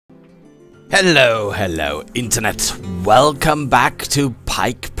Hello, Internet. Welcome back to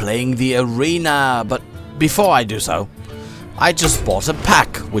Pike playing the arena. But before I do so, I just bought a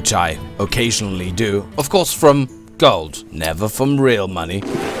pack, which I occasionally do. Of course from gold, never from real money.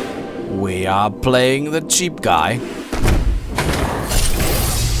 We are playing the cheap guy.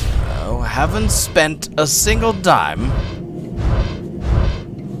 So, haven't spent a single dime.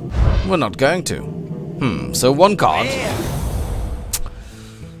 We're not going to. So one card.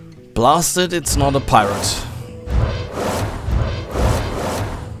 Blasted, it's not a pirate.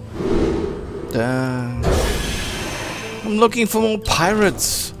 I'm looking for more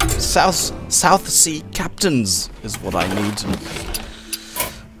pirates. South Sea captains is what I need.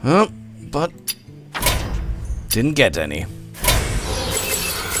 But didn't get any.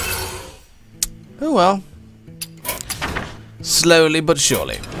 Oh well. Slowly but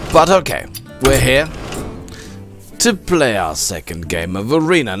surely. But okay, we're here to play our second game of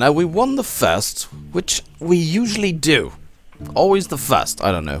Arena. Now, we won the first, which we usually do. Always the first,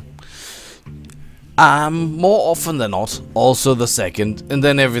 I don't know. More often than not, also the second, and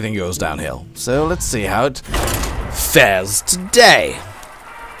then everything goes downhill. So let's see how it fares today.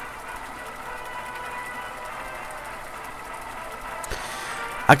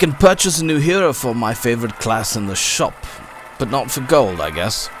 I can purchase a new hero for my favorite class in the shop, but not for gold, I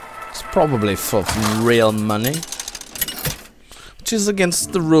guess. It's probably for real money. Which is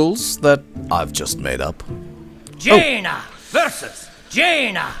against the rules that I've just made up. Jaina versus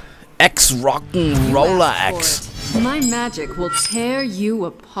Jaina. X-Rock'n'Roller X. My magic will tear you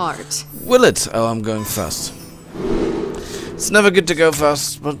apart. Will it? Oh, I'm going first. It's never good to go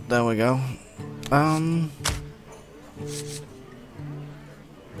first, but there we go.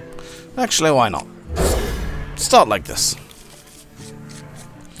 Actually, why not? Start like this.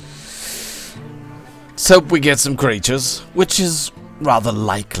 Let's hope we get some creatures, which is rather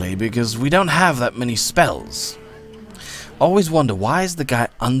likely because we don't have that many spells. Always wonder, why is the guy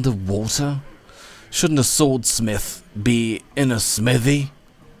underwater? Shouldn't a swordsmith be in a smithy?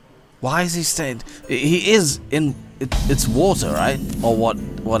 Why is he staying? He is in it's water, right? Or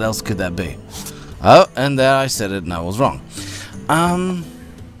what else could that be? Oh, and there I said it and I was wrong. Alright.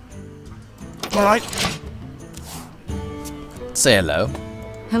 Say hello.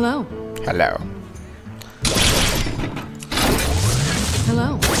 Hello. Hello.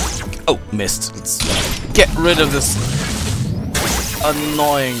 Hello. Oh, missed. Let's get rid of this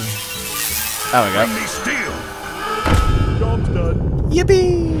annoying. There we go. Job's done.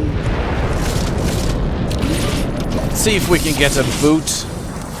 Yippee! See if we can get a boot.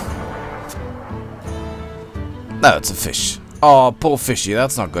 No, it's a fish. Oh, poor fishy.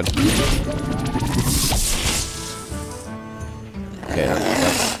 That's not good. Okay,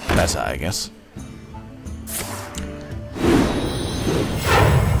 that's better, I guess.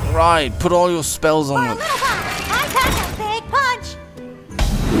 Right, put all your spells on the... I got a big punch.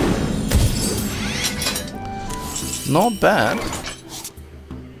 Not bad.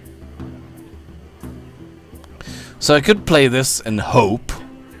 So I could play this and hope,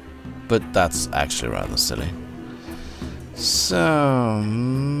 but that's actually rather silly. So...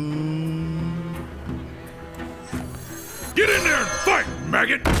 Get in there and fight,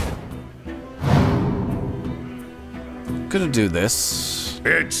 maggot! Gonna do this.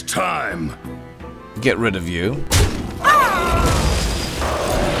 It's time. Get rid of you.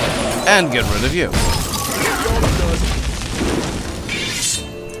 And get rid of you.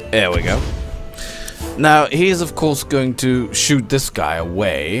 There we go. Now, he is of course going to shoot this guy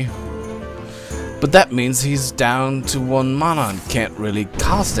away. But that means he's down to 1 mana and can't really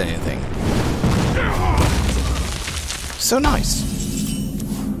cast anything. So nice.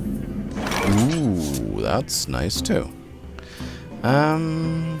 Ooh, that's nice too.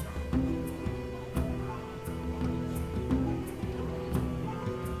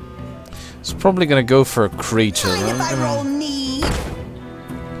 It's probably gonna go for a creature.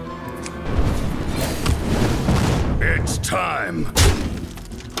 It's time.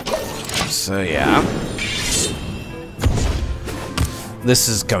 So yeah. This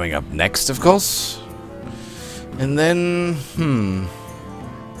is coming up next, of course. And then,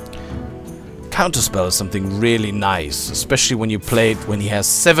 Counterspell is something really nice, especially when you play it when he has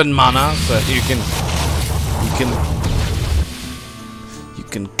 7 mana, so you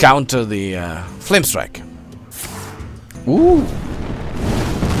can counter the Flame Strike. Ooh.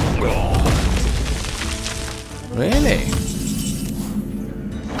 Really?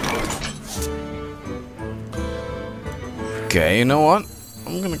 Okay, you know what?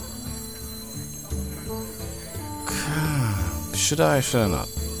 I'm gonna... Should I not?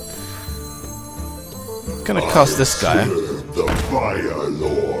 I'm gonna cast this guy. The Fire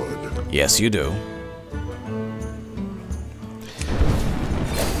Lord. Yes, you do.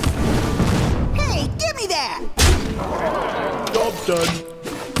 Hey, give me that! Job's done.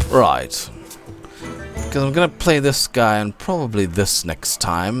 Right. Because I'm gonna play this guy and probably this next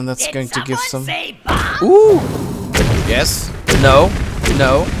time, and that's going to give some... Ooh! Yes. No.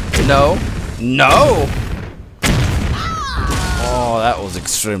 No. No. No! Oh, that was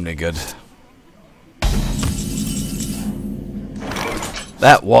extremely good.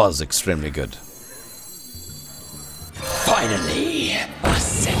 That was extremely good. Finally, a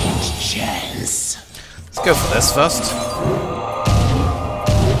second chance. Let's go for this first.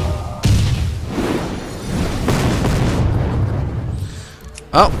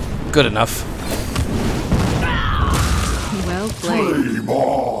 Oh, good enough. Well played.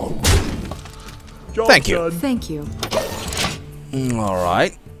 Job's Thank you. done. Thank you.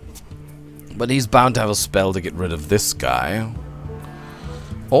 Alright. But he's bound to have a spell to get rid of this guy.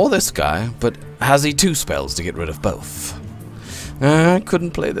 Or this guy, but has he 2 spells to get rid of both? I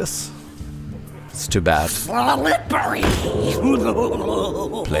couldn't play this. It's too bad. Slippery.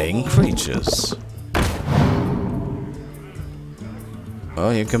 Playing creatures. Oh,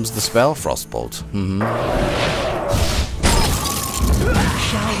 here comes the spell, Frostbolt.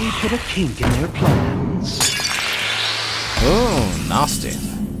 Shall we put a kink in their plans? Oh, nasty.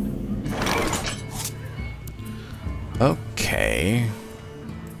 Okay.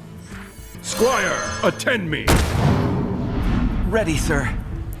 Squire, attend me. Ready, sir.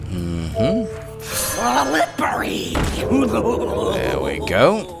 Slippery. There we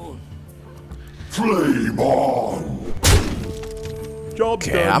go. Job's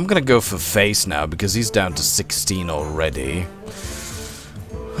Okay, done. I'm gonna go for face now because he's down to 16 already.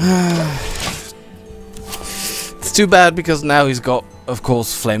 It's too bad because now he's got, of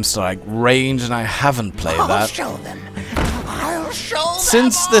course, Flame Strike range, and I haven't played I'll that. show them. I'll show them.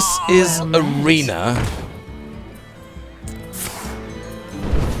 Since this is arena,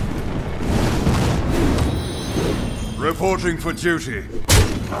 Reporting for duty.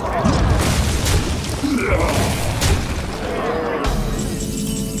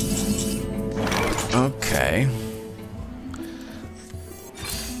 okay.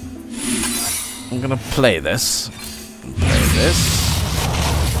 I'm gonna play this. Play this.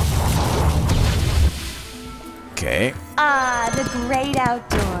 Okay. Ah, the great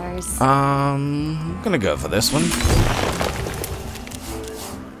outdoors. I'm gonna go for this one.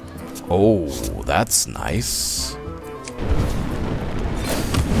 Oh, that's nice.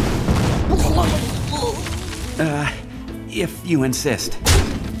 If you insist.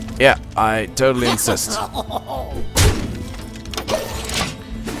 Yeah, I totally insist.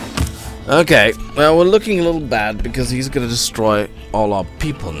 Okay, well, we're looking a little bad because he's gonna destroy all our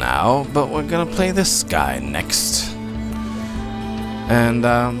people now, but we're gonna play this guy next. And,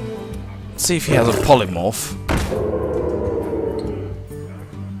 see if he has a polymorph.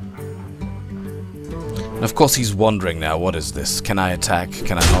 And of course he's wondering now, what is this? Can I attack?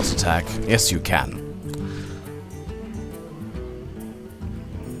 Can I not attack? Yes, you can.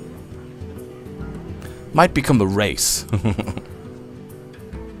 Might become a race.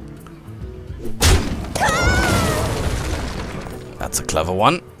 That's a clever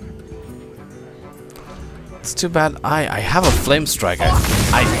one. It's too bad I have a Flame Strike,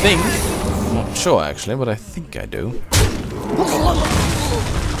 I think. I'm not sure actually, but I think I do.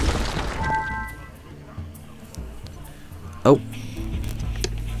 Oh.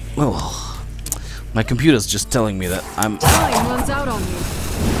 Oh. My computer's just telling me that I'm Time runs out on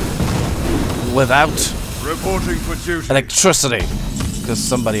you. without Reporting for duty. electricity because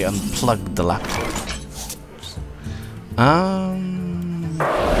somebody unplugged the laptop.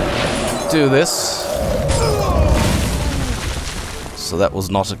 Do this. So that was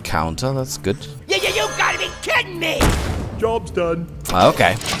not a counter, that's good. You gotta be kidding me. Job's done.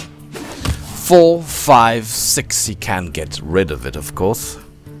 Okay. 4, 5, 6, he can get rid of it, of course.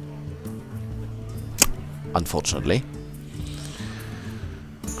 Unfortunately.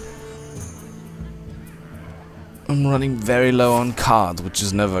 I'm running very low on cards, which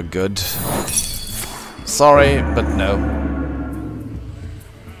is never good. Sorry, but no.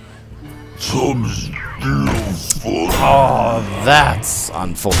 Oh, that's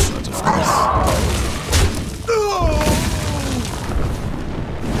unfortunate, of course.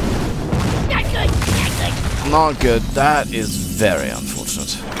 Not good. Not good. Not good. That is very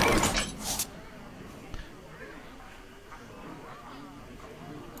unfortunate.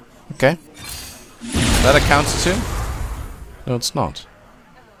 Okay. Is that a counter too? No, it's not.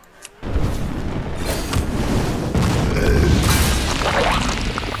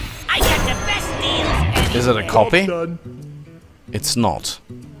 I got the best deals. Is it a copy? Done. It's not.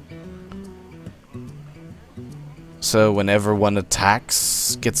 So whenever one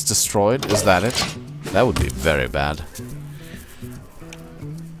attacks, gets destroyed. Is that it? That would be very bad.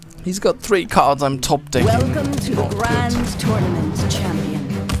 He's got 3 cards. I'm top decking. Welcome to the Grand Tournament, champion.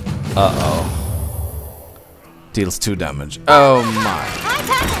 Uh-oh. Deals 2 damage. Oh my. I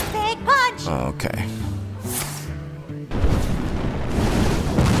got a big punch. Okay.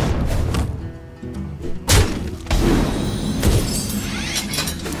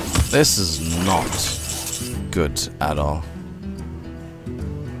 This is not good at all.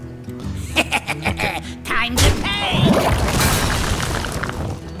 Time to pay!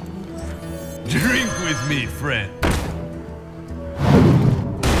 Drink with me, friend.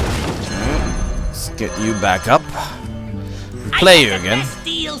 Let's get you back up. Play you again. Best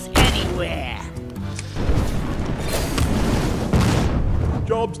deals anywhere.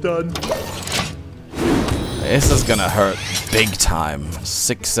 Job's done. This is gonna hurt big time.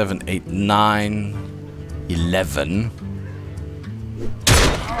 6, 7, 8, 9, 11.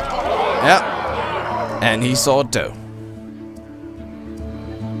 Yep. And he saw it too.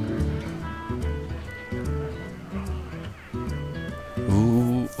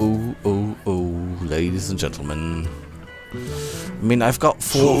 Ooh, ooh, ooh, ooh, ladies and gentlemen. I mean, I've got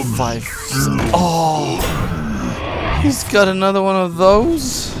 4, 5. Oh! He's got another one of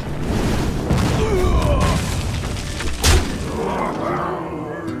those?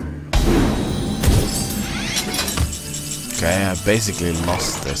 Okay, I basically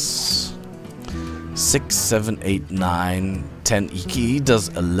lost this. 6, 7, 8, 9, 10. He does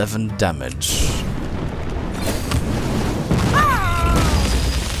 11 damage.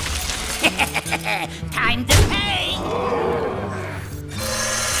 Time to pay!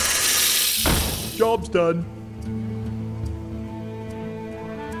 Job's done.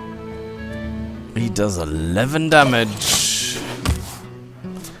 He does 11 damage.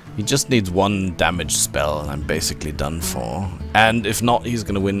 He just needs 1 damage spell and I'm basically done for. And if not, he's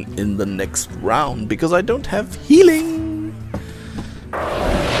gonna win in the next round because I don't have healing.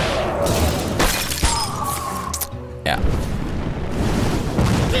 Yeah.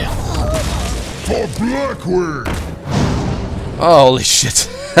 For Blackwing! Oh, holy shit.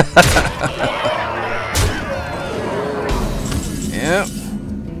 Yeah.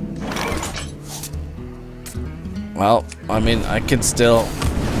 Well, I mean, I can still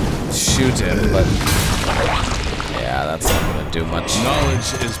shoot him, but yeah, that's not gonna do much.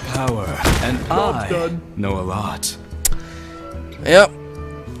 Knowledge is power, and Job's I done. know a lot. Yep.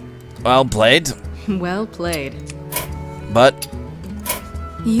 Well played, Well played. but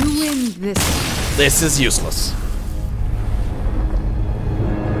You win this. this is useless.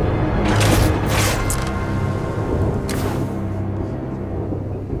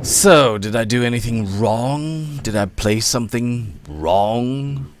 So, did I do anything wrong? Did I play something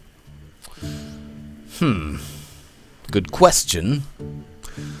wrong? Good question.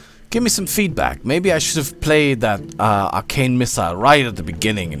 Give me some feedback. Maybe I should have played that arcane missile right at the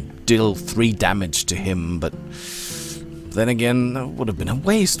beginning and deal 3 damage to him, but then again, that would have been a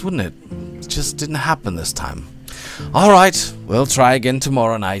waste, wouldn't it? It just didn't happen this time. Alright, we'll try again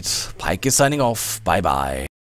tomorrow night. Pike is signing off. Bye-bye.